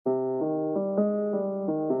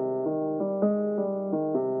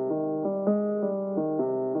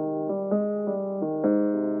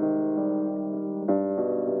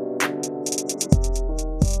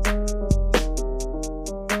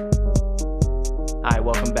Hi,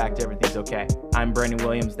 welcome back to Everything's Okay. I'm Brandon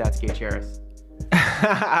Williams. That's Gage Harris.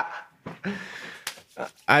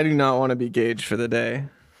 I do not want to be Gage for the day.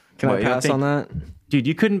 Can What, I you don't pass think- on that? Dude,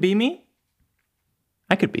 you couldn't be me?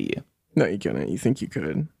 I could be you. No, you couldn't. You think you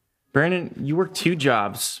could? Brandon, you work two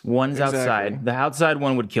jobs. One's Exactly. outside. The outside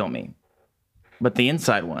one would kill me. But the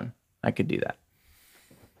inside one, I could do that.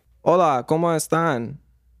 Hola, ¿cómo están?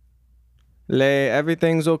 Le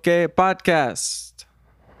Everything's Okay podcast.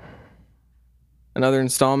 Another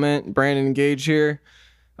installment. Brandon Gage here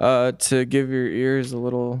to give your ears a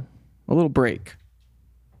little break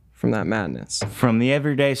from that madness. From the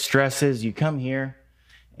everyday stresses, you come here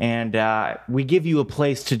and we give you a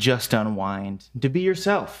place to just unwind, to be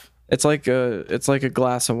yourself. It's like a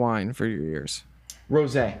glass of wine for your ears.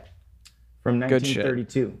 Rosé from Good shit.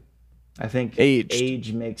 1932. I think Aged.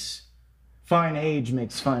 age makes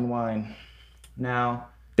fine wine. Now,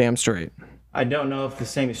 Damn straight. I don't know if the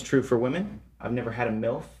same is true for women. I've never had a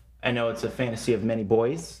MILF. I know it's a fantasy of many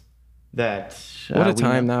boys. That What a we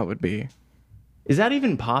time know- that would be. Is that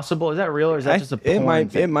even possible? Is that real, or is that just a porn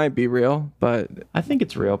it thing? might be real, but I think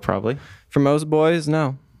it's real, probably. for most boys,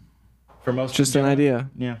 no. For most, Just an gentlemen. idea.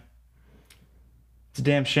 Yeah. It's a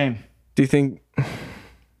damn shame. Do you think?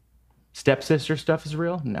 Stepsister stuff is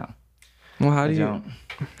real? No. Well, how I do you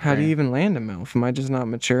don't. even land a MILF? Am I just not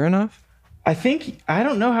mature enough? I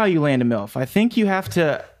don't know how you land a MILF. I think you have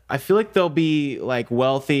to. I feel like they'll be like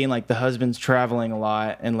wealthy and like the husband's traveling a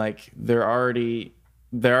lot and like they already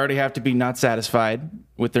have to be not satisfied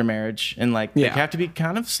with their marriage and like they Yeah. have to be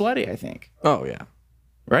kind of slutty, I think. Oh yeah.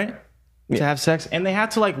 Right? To have sex. And they have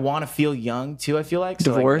to like want to feel young too, I feel like.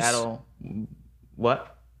 So, like, Divorce?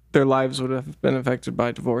 What? Their lives would have been affected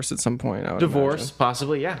by divorce at some point. I would Divorce, imagine.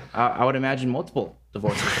 possibly, yeah. I would imagine multiple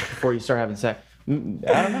divorces before you start having sex. I don't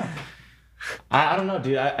know. I don't know,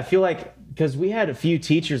 dude. I feel like because we had a few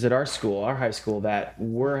teachers at our school, our high school, that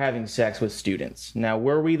were having sex with students. Now,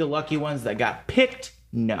 were we the lucky ones that got picked?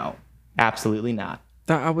 No, absolutely not.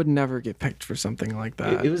 I would never get picked for something like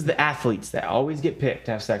that. It was the athletes that always get picked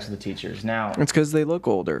to have sex with the teachers. Now, It's because they look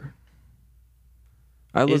older.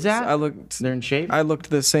 I looked they're in shape? I looked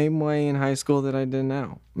the same way in high school that I did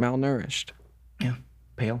now. Malnourished. Yeah,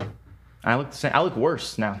 pale. I look the same. I look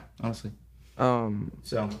worse now, honestly.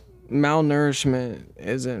 So Malnourishment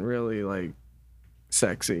isn't really like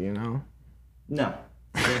sexy, you know? no,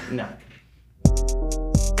 no.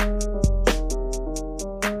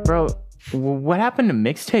 Bro, what happened to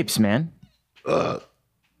mixtapes, man? Are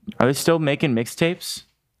they still making mixtapes?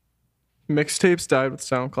 Mixtapes died with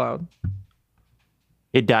SoundCloud.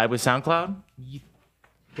 It died with SoundCloud?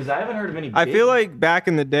 Because I haven't heard of any. I feel like back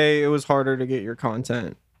in the day, it was harder to get your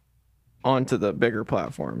content onto the bigger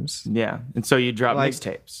platforms. Yeah, and so you drop Like-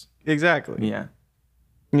 mixtapes. Exactly. Yeah.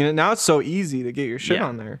 You know, now it's so easy to get your shit Yeah.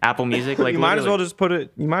 on there. Apple Music, like you might as well literally. just put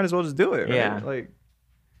it. You might as well just do it. Right? Yeah. Like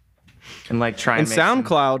And like try and and make some-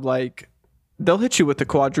 SoundCloud, like they'll hit you with the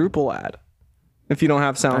quadruple ad if you don't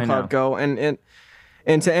have know. SoundCloud Go.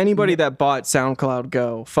 And to anybody that bought SoundCloud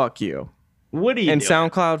Go, fuck you. What do you And do?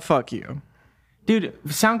 SoundCloud, fuck you. Dude,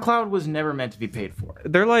 SoundCloud was never meant to be paid for.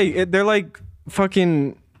 They're like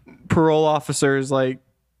fucking parole officers, like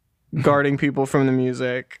guarding people from the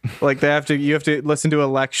music. Like you have to listen to a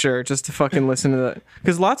lecture just to fucking listen to that.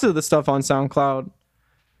 Because lots of the stuff on SoundCloud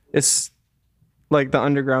is like the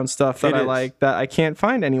underground stuff that It I is. like that I can't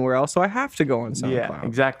find anywhere else, so I have to go on SoundCloud. Yeah,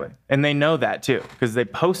 exactly. And they know that too because they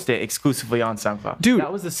post it exclusively on SoundCloud. Dude,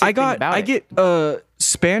 that was the sick thing about I it. get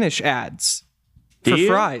Spanish ads Do for you?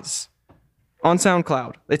 fries on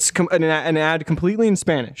SoundCloud. It's an ad completely in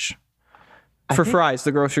Spanish for fries,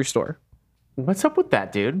 the grocery store. What's up with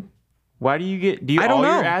that, dude? Why do you get? Do you I don't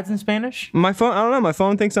all your know. ads in Spanish? My phone, I don't know. My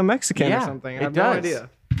phone thinks I'm Mexican Yeah, or something. I it have does. no idea.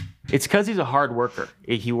 It's because he's a hard worker.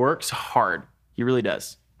 He works hard. He really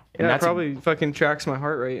does. And Yeah, it that's probably fucking tracks my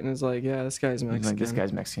heart rate and is like, yeah, this guy's Mexican. like this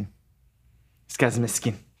guy's Mexican. This guy's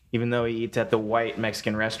Mexican. Even though he eats at the white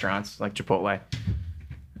Mexican restaurants like Chipotle.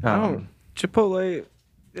 Chipotle,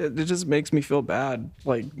 it just makes me feel bad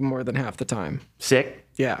like more than half the time. Sick.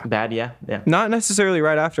 Yeah. Bad. Yeah. Yeah. Not necessarily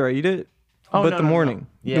right after I eat it, Oh, but no, the no, no. morning.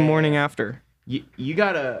 Yeah, the yeah, morning yeah. after. You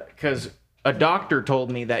gotta, because a doctor told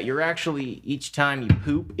me that you're actually, each time you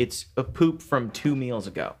poop, it's a poop from 2 meals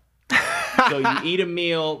ago. So you eat a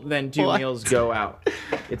meal, then 2 What? meals go out.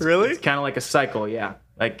 It's, Really? It's kind of like a cycle, yeah.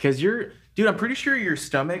 Like, because dude, I'm pretty sure your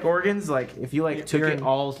stomach organs, like, if you like took Your- it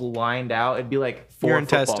all lined out, it'd be like 4 Your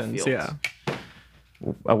football intestines, fields. yeah.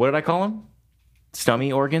 What did I call them?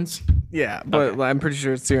 Stummy organs? Yeah, but I'm pretty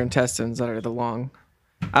sure it's your intestines that are the long.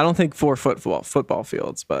 I don't think 4 football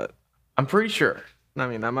fields, but I'm pretty sure. I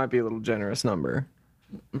mean that might be a little generous number.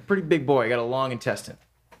 I'm a pretty big boy. I got a long intestine.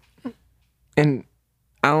 And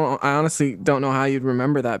I honestly don't know how you'd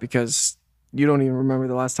remember that because you don't even remember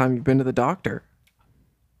the last time you've been to the doctor.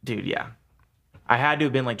 Dude, yeah. I had to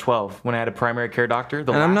have been like 12 when I had a primary care doctor. And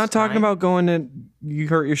I'm not talking about going to, you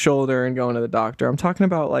hurt your shoulder and going to the doctor. I'm talking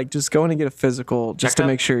about like just going to get a physical just to Checkup?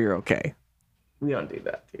 make sure you're okay. We don't do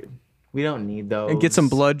that, dude. We don't need those. And get some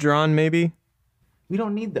blood drawn maybe. We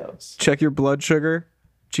don't need those. Check your blood sugar.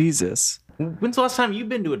 Jesus. When's the last time you've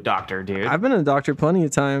been to a doctor, dude? I've been to the doctor plenty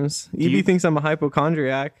of times. you- thinks I'm a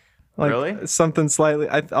hypochondriac. Like, Really? Something slightly,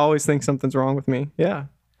 I always think something's wrong with me. Yeah.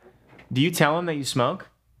 Do you tell him that you smoke?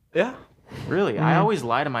 Yeah. Really? I always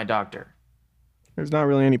lie to my doctor. There's not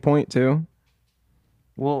really any point to.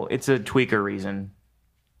 Well, it's a tweaker reason.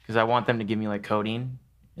 Because I want them to give me like codeine.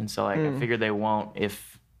 And so like I figured they won't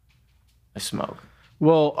if I smoke.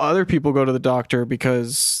 Well, other people go to the doctor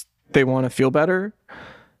because they want to feel better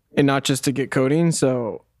and not just to get codeine.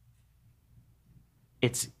 So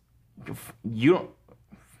It's you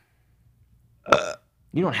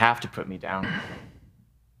don't have to put me down.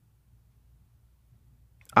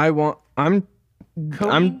 I'm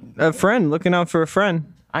Codeine? a friend looking out for a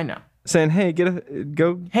friend I know. saying, hey, go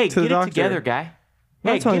Hey, to the get it doctor. together, guy.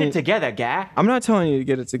 Hey, telling get you- it together, guy. I'm not telling you to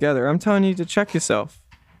get it together. I'm telling you to check yourself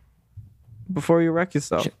before you wreck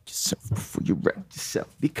yourself. Check yourself before you wreck yourself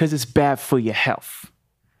because it's bad for your health.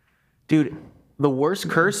 Dude, the worst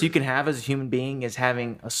curse you can have as a human being is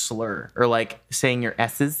having a slur or like saying your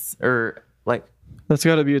S's or like That's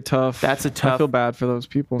got to be a tough. That's a I tough- feel bad for those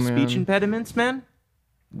people, man. speech impediments, man.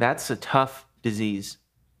 That's a tough disease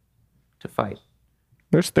to fight.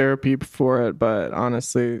 There's therapy for it, but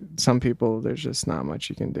honestly, some people, there's just not much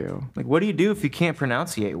you can do. Like, what do you do if you can't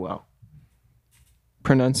pronunciate well?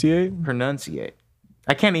 Pronunciate? Pronunciate.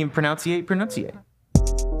 I can't even pronunciate.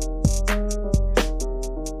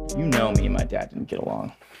 You know me and my dad didn't get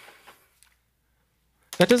along.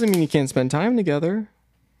 That doesn't mean you can't spend time together.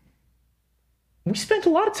 We spent a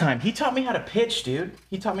lot of time. He taught me how to pitch, dude.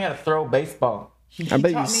 He taught me how to throw a baseball. He I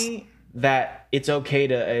bet you taught s- me that it's okay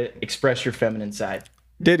to express your feminine side.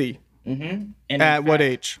 Did he? And in At what fact,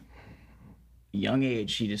 age? young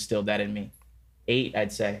age, he distilled that in me. 8,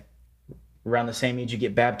 I'd say. Around the same age you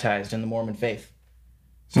get baptized in the Mormon faith.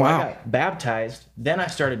 So Wow. I got baptized. Then I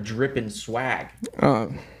started dripping swag, Uh,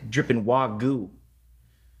 dripping wagyu.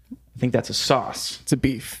 I think that's a sauce. it's a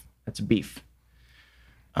beef. That's beef.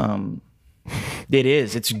 It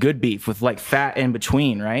is. It's good beef with like fat in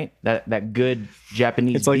between, right? That good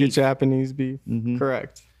Japanese It's like beef. a Japanese beef.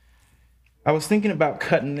 Correct. I was thinking about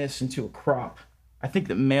cutting this into a crop. I think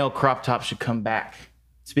that male crop tops should come back.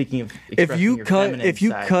 Speaking of If you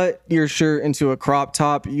side. cut your shirt into a crop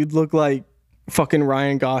top, you'd look like fucking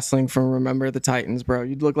Ryan Gosling from Remember the Titans, bro.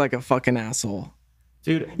 You'd look like a fucking asshole.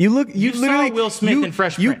 dude, You saw literally Will Smith in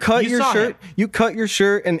Fresh You Prince. cut You your saw shirt. him. You cut your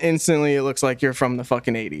shirt, and instantly it looks like you're from the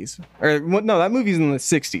fucking 80s. Or what? No, that movie's in the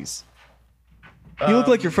 60s. You look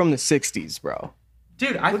like you're from the 60s, bro.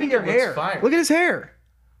 dude, I think Your it looks hair. fire. Look at his hair.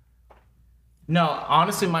 No,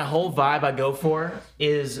 honestly, my whole vibe I go for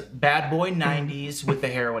is bad boy 90s with the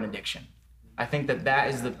heroin addiction. I think that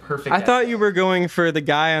is the perfect. I thought you were going for the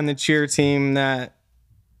guy on the cheer team that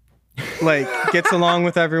like gets along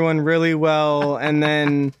with everyone really well and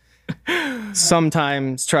then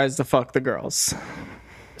sometimes tries to fuck the girls.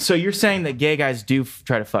 So you're saying that gay guys do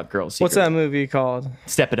try to fuck girls? What's that secretly? movie called?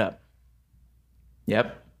 Step It Up.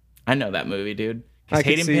 Yep, I know that movie, dude. 'Cause I could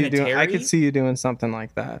Hayden see you doing. I Panettiere could see you doing something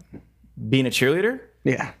like that. being a cheerleader.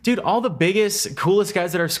 Yeah. Dude, all the biggest, coolest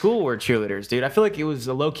guys at our school were cheerleaders, dude. I feel like it was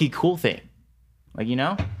a low-key cool thing. Like, you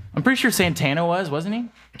know? I'm pretty sure Santana was, wasn't he?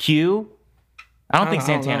 Q? I don't think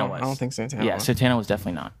Santana know. was. I don't think Santana Yeah, was. Santana was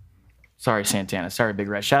definitely not. Sorry, Santana. Sorry, Big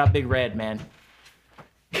Red. Shout out Big Red, man.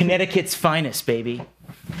 Connecticut's finest, baby.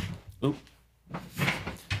 Oop.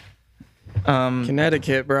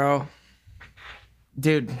 Connecticut, bro.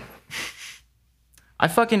 Dude. I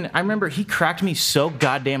remember he cracked me so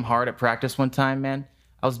goddamn hard at practice one time, man.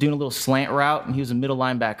 I was doing a little slant route and he was a middle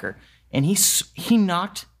linebacker. And he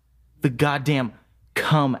knocked the goddamn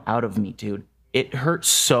cum out of me, dude. It hurt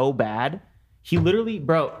so bad. He literally,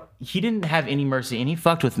 bro, he didn't have any mercy and he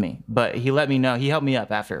fucked with me. But he let me know. He helped me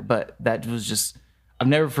up after. But that was just, I've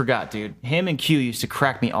never forgot, dude. Him and Q used to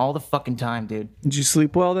crack me all the fucking time, dude. Did you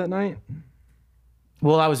sleep well that night?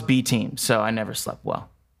 Well, I was B team, so I never slept well.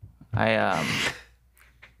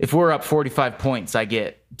 If we're up 45 points, I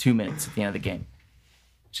get 2 minutes at the end of the game,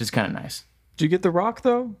 which is kind of nice. Did you get the rock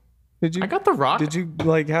though? Did you? I got the rock. Did you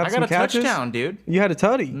like have I some got a catches? touchdown, dude. You had a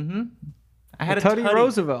tutty. I had a Tutty tutty.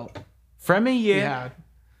 Roosevelt. From a year,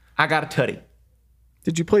 I got a tutty.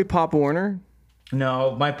 Did you play Pop Warner?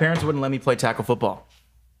 No, my parents wouldn't let me play tackle football.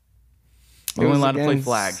 We It weren't was allowed to play against-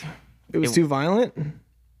 flag. It was too violent.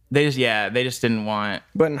 They just didn't want.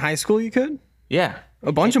 But in high school, you could. Yeah.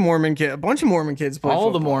 A bunch of Mormon kids played All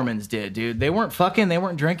the football. Mormons did, dude. They weren't fucking. They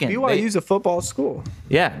weren't drinking. BYU's a football school.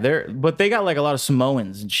 Yeah, but they got like a lot of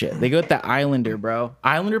Samoans and shit. They go with the Islander, bro.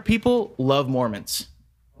 Islander people love Mormons.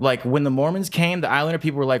 Like when the Mormons came, the Islander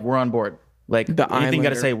people were like, "We're on board." Like anything you got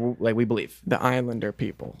to say, like we believe. The Islander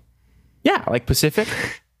people. Yeah, like Pacific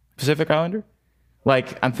Islander.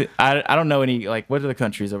 Like I don't know any, like, what are the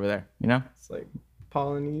countries over there? You know, It's like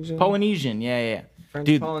Polynesian. Yeah. French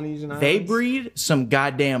Dude, Polynesian they islands. breed some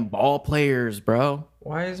goddamn ball players, bro.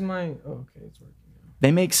 Why is my? Oh, okay, it's working.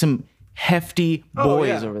 They make some hefty boys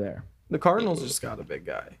yeah. over there. The Cardinals just got a big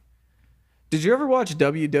guy. Did you ever watch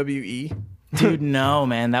WWE? Dude, no,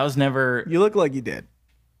 man, that was never. You look like you did.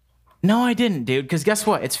 No, I didn't, dude. Because guess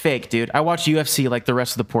what? It's fake, dude. I watch UFC like the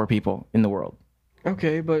rest of the poor people in the world.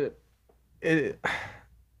 Okay, but it's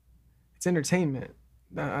entertainment.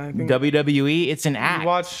 I think WWE, it's an act. you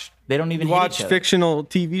watch They don't even you hit watch each other. fictional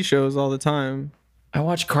TV shows all the time, I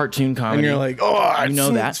watch cartoon comedy. and you're like, oh, You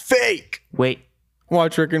know that? it's fake. Wait,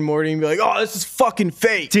 Watch Rick and Morty and be like, oh, this is fucking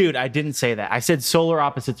fake. dude, I didn't say that. I said solar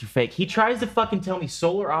opposites are fake. He tries to fucking tell me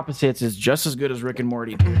solar opposites is just as good as Rick and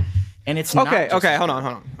Morty, dude. And it's not. Okay, just as hold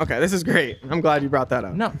on. Okay, this is great. I'm glad you brought that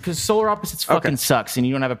up. No, because solar opposites fucking sucks, and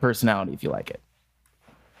you don't have a personality if you like it.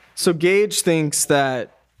 So Gage thinks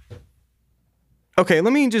that. Okay,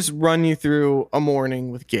 let me just run you through a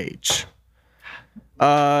morning with Gage.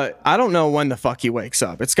 I don't know when the fuck he wakes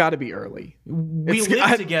up. It's got to be early. We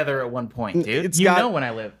lived together at one point, dude. It's You got- know when I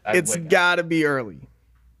live. It's got to be early,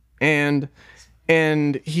 and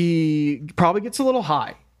he probably gets a little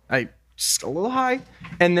high, just a little high,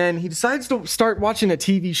 and then he decides to start watching a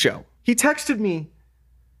TV show. He texted me,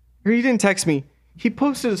 or he didn't text me. He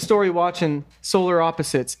posted a story watching Solar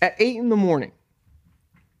Opposites at 8 in the morning.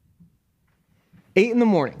 8 in the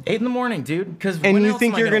morning. 8 in the morning, dude. Because And you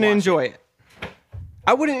think you're going to enjoy it.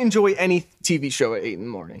 I wouldn't enjoy any TV show at 8 in the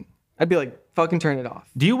morning. I'd be like, fucking turn it off.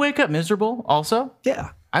 Do you wake up miserable also? Yeah.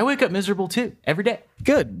 I wake up miserable too, every day.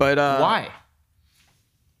 Good, but Why?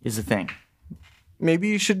 Is the thing. maybe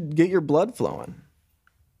you should get your blood flowing.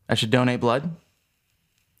 I should donate blood?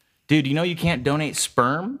 Dude, you know you can't donate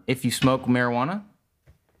sperm if you smoke marijuana?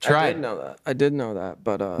 Try I it. did know that,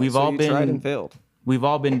 but We've so all you been- tried and failed. We've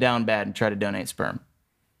all been down bad and tried to donate sperm.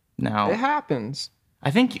 It Now, happens. I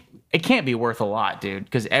think it can't be worth a lot, dude,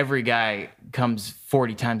 because every guy comes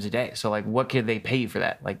 40 times a day. So, like, what could they pay you for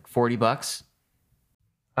that? Like $40?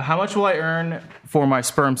 How much will I earn for my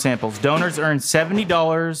sperm samples? Donors earn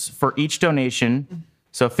 $70 for each donation,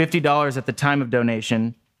 so $50 at the time of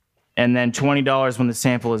donation, and then $20 when the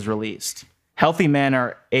sample is released. Healthy men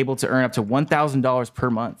are able to earn up to $1,000 per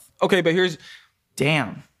month. Okay, but here's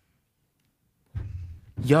Damn.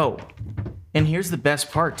 Yo. And here's the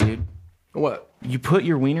best part, dude. what? You put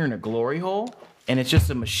your wiener in a glory hole, and it's just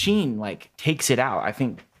a machine, like, takes it out. I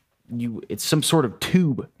think it's some sort of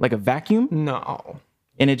tube, like a vacuum, No.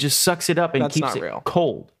 and it just sucks it up and That's keeps not it real.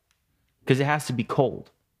 cold. Because it has to be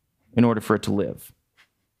cold in order for it to live.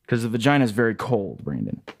 Because the vagina is very cold,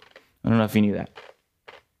 Brandon. I don't know if you knew that.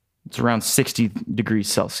 It's around 60 degrees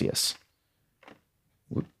Celsius,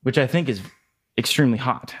 which I think is extremely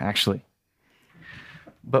hot, actually.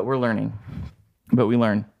 But we're learning. But we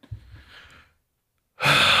learn.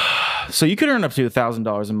 So you could earn up to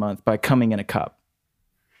 $1,000 a month by coming in a cup.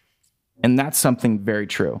 And that's something very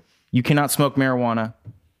true. You cannot smoke marijuana.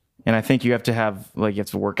 And I think you have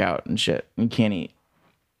to work out and shit. You can't eat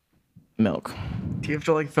milk. Do you have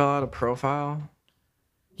to like fill out a profile?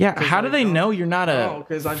 Yeah, how do they know you're not a Oh,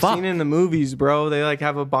 because I've fuck? seen in the movies, bro. They like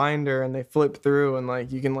have a binder and they flip through and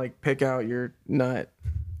like you can like pick out your nut.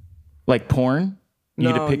 Like porn? You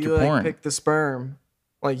get to pick your like, porn. pick the sperm.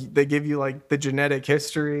 Like they give you like the genetic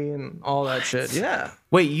history and all that shit. Yeah.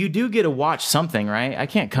 Wait, you do get to watch something, right? I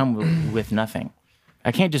can't come with nothing.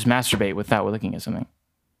 I can't just masturbate without looking at something.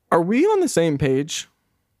 Are we on the same page?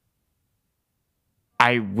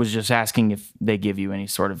 I was just asking if they give you any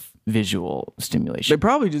sort of visual They stimulation.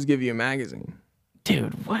 probably just give you a magazine.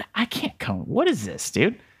 Dude, what? I can't come. What is this,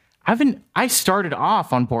 dude? I started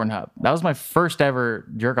off on Pornhub. That was my first ever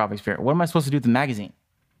jerk off experience. What am I supposed to do with the magazine?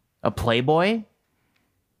 A Playboy?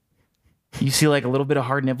 You see like a little bit of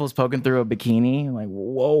hard nipples poking through a bikini. Like,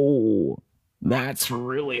 whoa, that's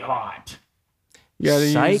really hot. You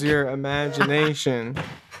gotta Psych. use your imagination.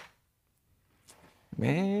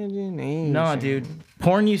 Imagination. No, dude.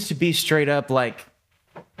 Porn used to be straight up like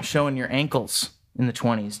showing your ankles in the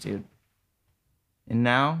 20s, dude. And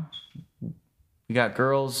now we got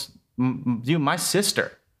girls. Dude, my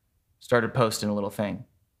sister started posting a little thing.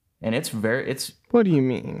 And it's What do you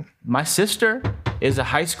mean? my sister is a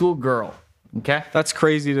high school girl. Okay. That's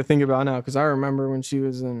crazy to think about now because I remember when she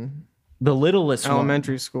was in The littlest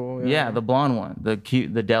elementary school. one. Yeah, the blonde one, the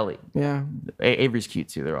deli. Yeah. Avery's cute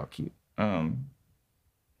too. They're all cute.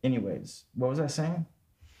 Anyways, what was I saying?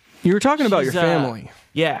 You were talking about your She's, family.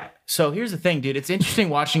 Yeah. So here's the thing, dude. It's interesting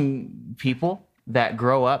watching people that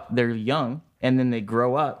grow up. They're young, and then they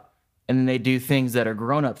grow up, and then they do things that are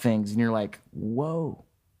grown-up things, and you're like, whoa.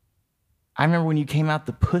 I remember when you came out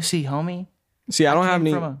the pussy, homie. See, I don't have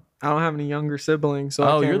any. from a- I don't have any younger siblings, so I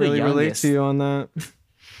Oh, can't you're the really relate youngest. to you on that.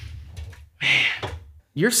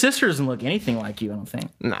 Your sister doesn't look anything like you, I don't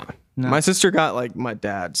think. Nah. No. My sister got like my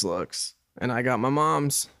dad's looks, and I got my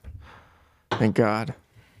mom's. Thank God.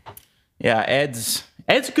 Yeah, Ed's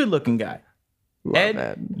a good-looking guy. Love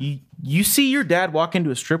Ed. You see your dad walk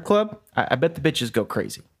into a strip club, I bet the bitches go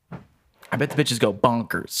crazy. I bet the bitches go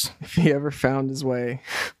bonkers. If he ever found his way.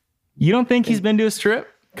 You don't think he's been to a strip?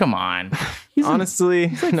 Come on. He's Honestly,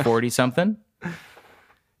 like 40-something.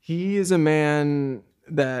 he is a man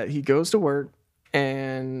that he goes to work,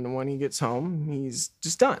 and when he gets home, he's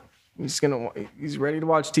just done. He's ready to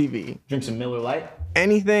watch TV. Drink some Miller Lite.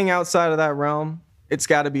 Anything outside of that realm, it's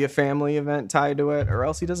got to be a family event tied to it, or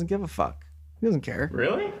else he doesn't give a fuck. He doesn't care.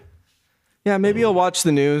 Really? Yeah, maybe he'll watch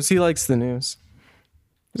the news. He likes the news.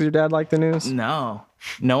 Does your dad like the news? No.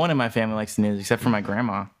 No one in my family likes the news except for my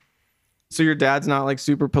grandma. So your dad's not like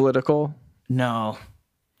super political? No.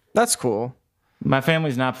 That's cool. My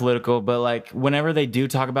family's not political, but like whenever they do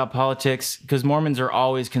talk about politics, because Mormons are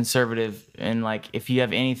always conservative, and like if you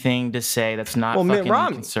have anything to say that's not Mitt fucking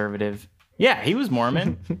Romney. conservative. Yeah, he was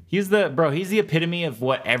Mormon. He's the epitome of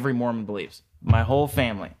what every Mormon believes. My whole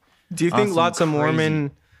family. Do you think Awesome, lots of crazy.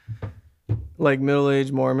 Mormon, like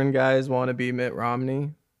middle-aged Mormon guys want to be Mitt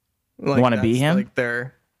Romney? Like, Wanna be that's, him? Like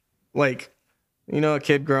they're, like, you know, a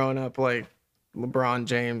kid growing up like LeBron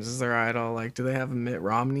James is their idol. Like, do they have a Mitt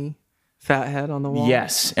Romney fat head on the wall?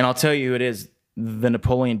 Yes, and I'll tell you who it is, the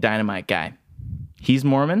Napoleon Dynamite guy. He's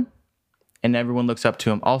Mormon, and everyone looks up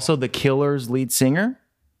to him. Also, the Killers lead singer,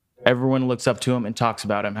 everyone looks up to him and talks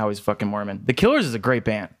about him, how he's fucking Mormon. The Killers is a great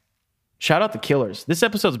band. Shout out the Killers. This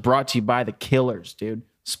episode's brought to you by the Killers, dude.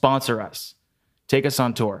 Sponsor us. Take us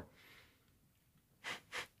on tour.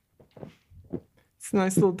 It's a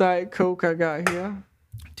nice little Diet Coke I got here.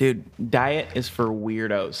 Dude, diet is for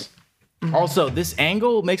weirdos. Also, this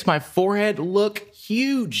angle makes my forehead look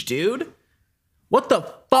huge, dude. What the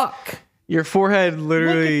fuck? Your forehead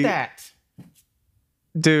literally, Look at that.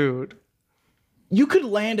 dude. You could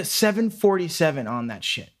land a 747 on that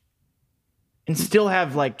shit and still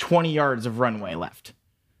have like 20 yards of runway left.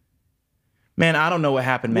 Man, I don't know what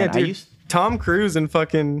happened, man. Yeah, dude. Tom Cruise and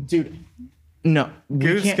fucking Dude, no.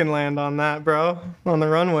 Goose can land on that, bro. On the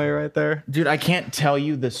runway right there. Dude, I can't tell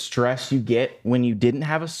you the stress you get when you didn't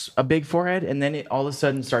have a big forehead and then it all of a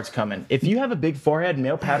sudden starts coming. If you have a big forehead,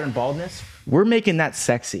 male pattern baldness, we're making that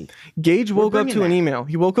sexy. Gage woke up bringing to an that. email.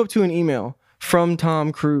 He woke up to an email from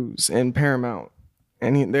Tom Cruise and Paramount.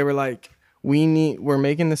 And they were like, we're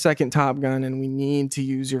making the second Top Gun and we need to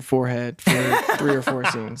use your forehead for 3 or 4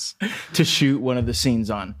 scenes. To shoot one of the scenes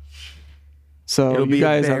on. So It'll be you a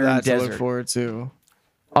guys have barren that to look desert. forward to.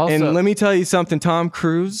 Also, And let me tell you something. Tom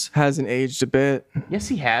Cruise hasn't aged a bit. yes,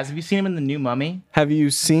 he has. Have you seen him in the new Mummy? Have you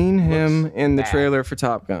seen him Looks in the bad. trailer for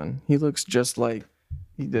Top Gun? He looks just like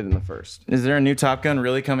he did in the first. Is there a new Top Gun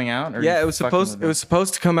really coming out? Or are Yeah, you it was fucking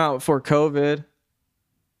supposed to come out before COVID.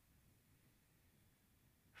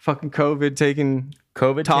 Fucking COVID taking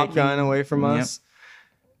COVID Top taking- Gun away from Yep. us.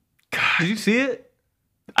 Did you see it?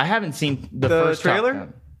 I haven't seen the The first trailer? Top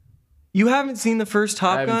Gun. You haven't seen the first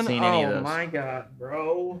Top haven't Gun? seen any of Oh those. my god,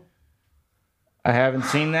 bro. I haven't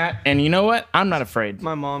seen that. And you know what? I'm not afraid.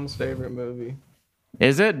 My mom's favorite movie.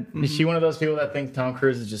 Is it? Is she one of those people that thinks Tom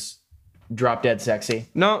Cruise is just drop dead sexy?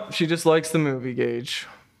 No, she just likes the movie, Gage.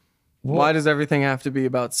 Why does everything have to be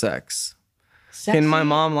about sex? Can my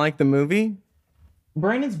mom like the movie?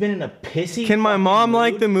 Brandon's been in a pissy. Can my fucking mom mood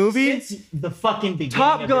like the movie? Since the fucking beginning.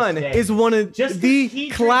 Top of Gun this day. is one of Just 'cause the he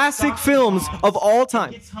drinks classic Dr. films Bombs of all and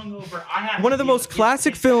time. gets hungover, I have One to of the deal most with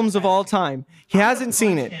classic getting films of fat. all time. He hasn't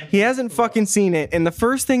seen it. He hasn't fucking seen it. And the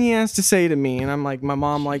first thing he has to say to me, and I'm like, my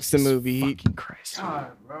mom likes the movie. Fucking Christ.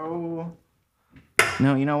 God, bro.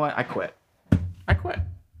 No, you know what? I quit.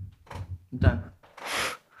 I'm done.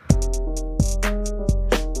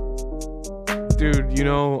 Dude, you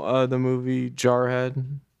know the movie Jarhead?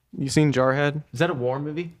 You seen Jarhead? Is that a war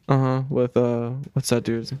movie? With what's that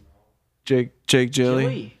dude's? Jake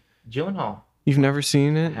Gyllenhaal. Gyllenhaal. You've never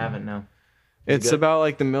seen it? Haven't, no. It's good? about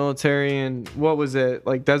like the military and what was it?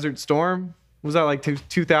 Like Desert Storm? Was that like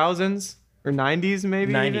 2000s or 90s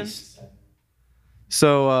maybe? even? 90s.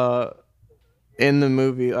 So in the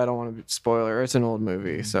movie, I don't want to be spoiler. It's an old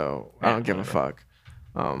movie, so I don't give a fuck.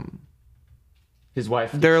 His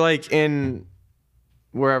wife. They're like in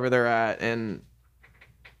wherever they're at, and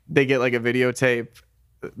they get like a videotape.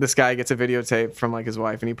 This guy gets a videotape from like his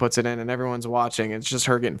wife, and he puts it in, and everyone's watching. It's just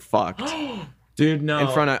her getting fucked Dude, no. in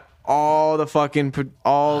front of all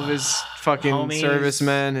of his fucking Homies.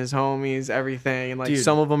 servicemen, his homies, everything. And like Dude.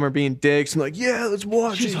 some of them are being dicks and like, yeah, let's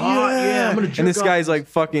watch She's it. hot. Yeah, I'm gonna And jerk this off guy's this- like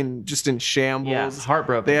fucking just in shambles. Yeah,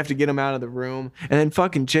 heartbroken. They have to get him out of the room. And then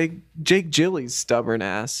fucking Jake Gilly's stubborn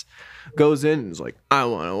ass goes in and is like, I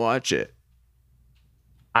want to watch it.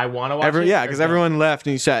 I want to watch it. Yeah, or because don't? everyone left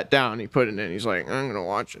and he sat down. And he put it in. He's like, I'm gonna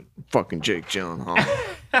watch it. Fucking Jake Gyllenhaal.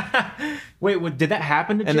 Wait, did that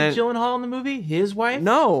happen to And Jake then- Gyllenhaal in the movie? His wife?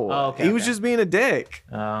 No, Oh, okay, he was okay. just being a dick.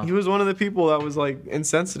 Oh. He was one of the people that was like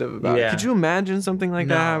insensitive about it. Yeah. Could you imagine something like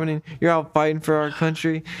that No. happening? You're out fighting for our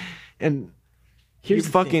country, and Here's you're the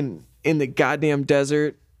thing. fucking in the goddamn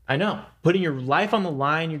desert, I know. Putting your life on the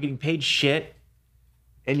line, you're getting paid shit.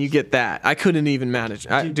 and you get that. I couldn't even manage.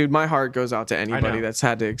 Dude, my heart goes out to anybody know. that's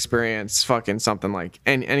had to experience fucking something like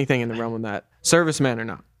anything in the realm of that, serviceman or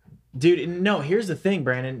not. Dude, no, here's the thing,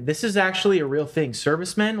 Brandon. This is actually a real thing.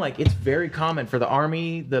 Servicemen, like, it's very common for the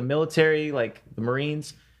Army, the military, like, the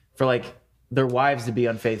Marines, for, like, their wives to be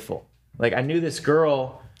unfaithful. Like, I knew this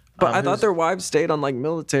girl. But I thought who's- their wives stayed on like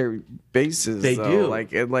military bases. They though. do.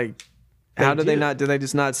 Like it like. How do they do. not? Do they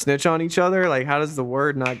just not snitch on each other? Like, how does the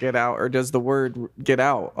word not get out, or does the word get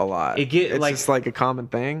out a lot? It's just like a common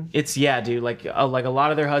thing. It's, yeah, dude. Like a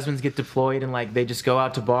lot of their husbands get deployed and, like, they just go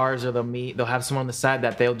out to bars or they'll have someone on the side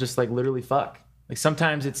that they'll just, like, literally fuck. Like,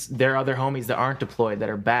 sometimes it's their other homies that aren't deployed that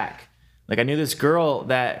are back. Like, I knew this girl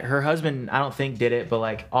that her husband, I don't think did it, but,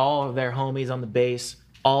 like, all of their homies on the base,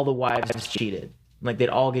 all the wives cheated. Like, they'd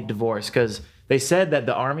all get divorced because they said that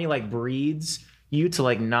the Army, like, breeds you to,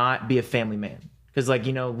 like, not be a family man. Because, like,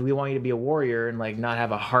 you know, we want you to be a warrior and, like, not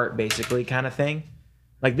have a heart, basically, kind of thing.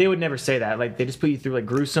 Like, they would never say that. Like, they just put you through, like,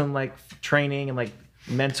 gruesome, like, training and, like,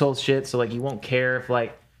 mental shit. So, like, you won't care if,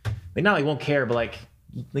 like not like, won't care, but, like,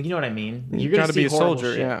 you know what I mean? You're gonna gotta see be a horrible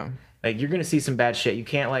soldier, shit. yeah. Like, you're gonna see some bad shit. You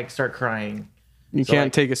can't, like, start crying. You So, can't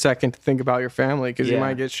like- take a second to think about your family because you Yeah.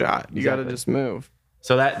 might get shot. You got to Exactly. just move.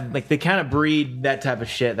 So that, like, they kind of breed that type of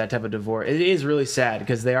shit, that type of divorce. It is really sad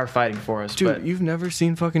because they are fighting for us. Dude, but you've never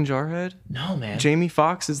seen fucking Jarhead? no, man. Jamie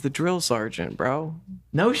Foxx is the drill sergeant, bro,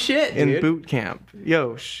 No shit, in dude. boot camp.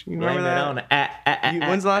 Yo, you remember that?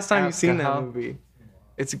 When's the last time you've seen that alcohol? movie?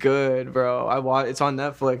 It's good, bro. It's on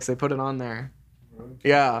Netflix. They put it on there.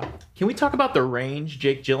 Yeah, Can we talk about the range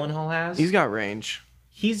Jake Gyllenhaal has? he's got range.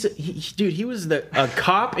 Dude, he was a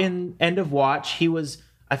cop in End of Watch. He was,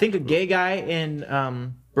 I think, a gay guy in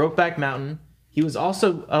Brokeback Mountain. He was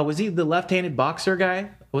also, was he the left-handed boxer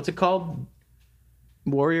guy? What's it called?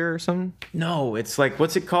 Warrior or something. No, it's like,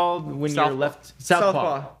 what's it called when you're Southpaw. left?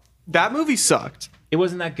 Southpaw. That movie sucked. It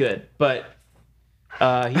wasn't that good, but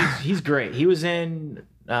he's great. He was in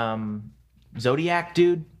Zodiac,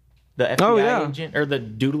 dude, the FBI Oh, yeah. agent or the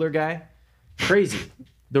doodler guy. Crazy,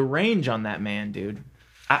 the range on that man, dude.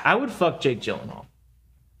 I would fuck Jake Gyllenhaal.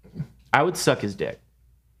 I would suck his dick.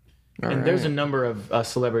 And there's a number of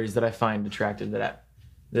celebrities that I find attractive that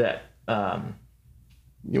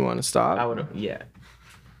You want to stop? I would, yeah.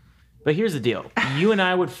 But here's the deal: you and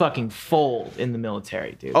I would fucking fold in the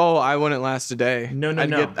military, dude. Oh, I wouldn't last a day. No,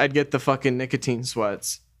 I'd get the fucking nicotine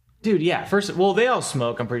sweats. Dude, yeah. Well, they all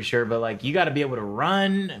smoke, I'm pretty sure, but, like, you got to be able to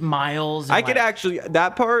run miles. And, I could like, actually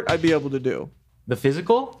that part I'd be able to do. the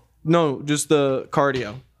physical. No, just the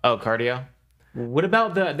cardio. Oh, cardio. What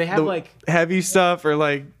about they have The like, heavy stuff or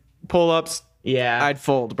like pull-ups. yeah. I'd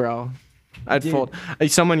fold, bro. I'd Dude. fold.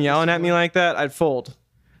 Someone yelling at me like that, I'd fold.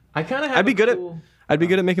 I kind of have. I'd be a good cool, I'd be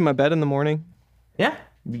good at making my bed in the morning. Yeah.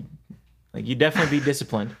 Like, you definitely be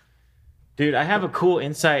disciplined. Dude, I have a cool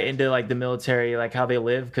insight into, like, the military, like, how they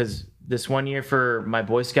live, because this one year for my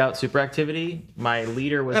Boy Scout super activity, my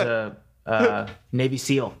leader was a Navy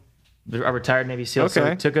SEAL, a retired Navy SEAL. So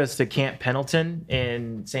Okay. he took us to Camp Pendleton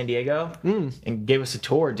in San Diego and gave us a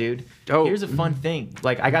tour, dude. Oh. Here's a fun thing.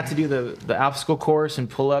 Like, I got to do the obstacle course and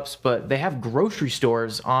pull-ups, but they have grocery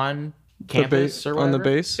stores on campus base- or on the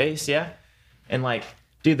whatever. base? Yeah. And, like,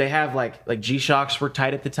 dude, they have like G-Shocks were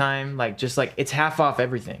tight at the time. Like, just like it's half off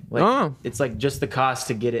everything. Like, Oh. it's like just the cost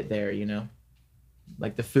to get it there, you know?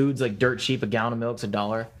 Like, the food's like dirt cheap. A gallon of milk's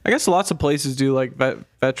 $1. I guess lots of places do like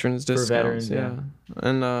veterans discounts. veterans, yeah.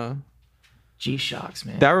 And G-Shocks,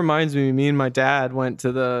 man. that reminds me and my dad went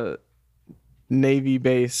to the Navy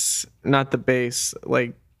base, not the base,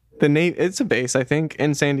 like It's a base, I think,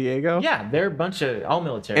 in San Diego. Yeah, they're a bunch of all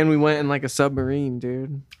military. And we went in like a submarine,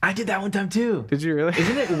 dude. I did that one time too. Did you really?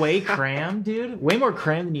 Isn't it way crammed, dude? Way more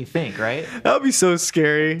crammed than you think, right? That would be so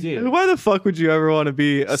scary. Dude. Why the fuck would you ever want to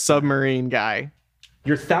be a submarine guy?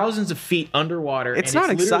 You're thousands of feet underwater. It's and not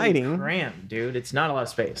it's literally exciting. Crammed, dude. It's not a lot of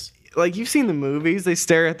space. Like, you've seen the movies, they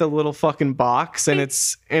stare at the little fucking box and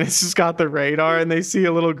it's just got the radar and they see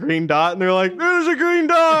a little green dot and they're like, there's a green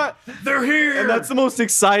dot. They're here. And that's the most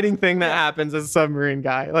exciting thing that happens as a submarine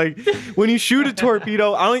guy. Like, when you shoot a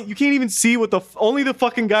torpedo, you can't even see what only the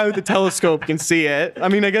fucking guy with the telescope can see it. I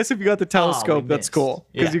mean, I guess if you got the telescope, that's missed. cool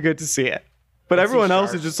because Yeah. you get to see it. But see everyone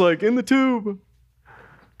else is sharks. just like, in the tube.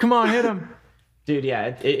 Come on, hit him. Dude,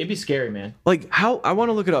 yeah, it'd be scary, man. Like, I want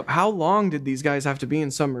to look it up. How long did these guys have to be in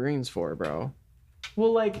submarines for, bro?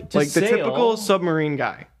 Well, like to Like the sail, typical submarine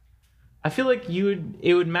guy. I feel like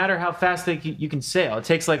it would matter how fast you can sail. It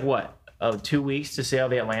takes like what? 2 weeks to sail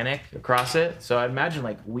the Atlantic across it. So I'd imagine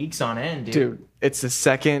like weeks on end, dude. Dude, it's the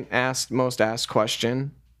second most asked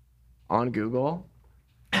question on Google.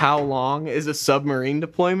 How long is a submarine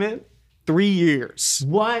deployment? 3 years.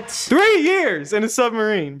 What? 3 years in a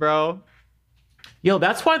submarine, bro. Yo,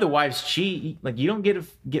 that's why the wives cheat. Like you don't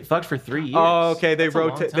get fucked for 3 years. Oh, okay. They That's a long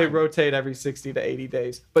rotate. They time. rotate every 60 to 80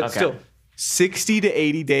 days. But Okay. still, 60 to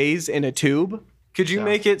 80 days in a tube. Could you So-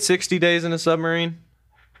 make it 60 days in a submarine?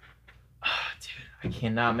 I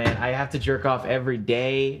cannot, man. I have to jerk off every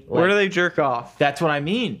day. Where Like, do they jerk off? That's what I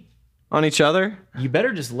mean. On each other? You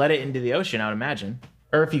better just let it into the ocean, I would imagine.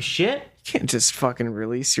 Or if you shit, You can't just fucking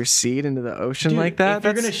release your seed into the ocean Dude, like that. if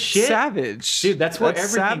you're That's gonna shit- savage. dude, that's where everything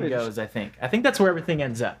savage. goes. I think that's where everything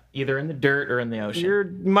ends up, either in the dirt or in the ocean.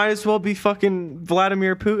 You might as well be fucking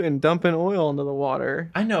Vladimir Putin dumping oil into the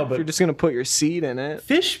water. I know, If but you're just gonna put your seed in it.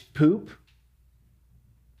 fish poop.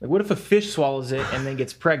 Like, what if a fish swallows it and then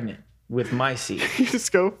gets pregnant with my seed, You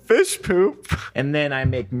just go fish poop. and then I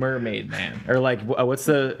make Mermaid Man, or like what's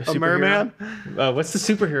the superhero? merman? What's the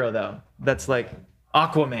superhero though? That's like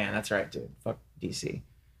Aquaman. That's right, dude. Fuck DC.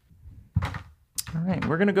 All right,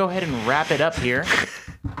 we're gonna go ahead and wrap it up here.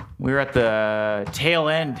 We're at the tail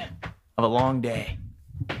end of a long day,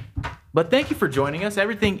 but thank you for joining us.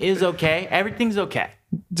 Everything is okay. Everything's okay.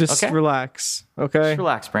 Just Okay. relax, okay? Just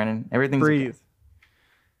relax, Brandon. Everything's Breathe. okay.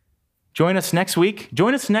 Join us next week.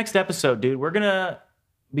 Join us next episode, dude. We're gonna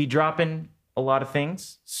be dropping a lot of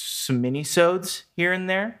things, some mini-sodes here and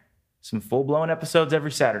there, some full-blown episodes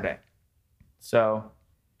every Saturday. So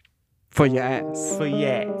For your ass. for your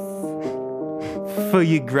ass, for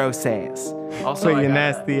your gross ass. Also, For I your got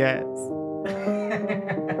nasty ass.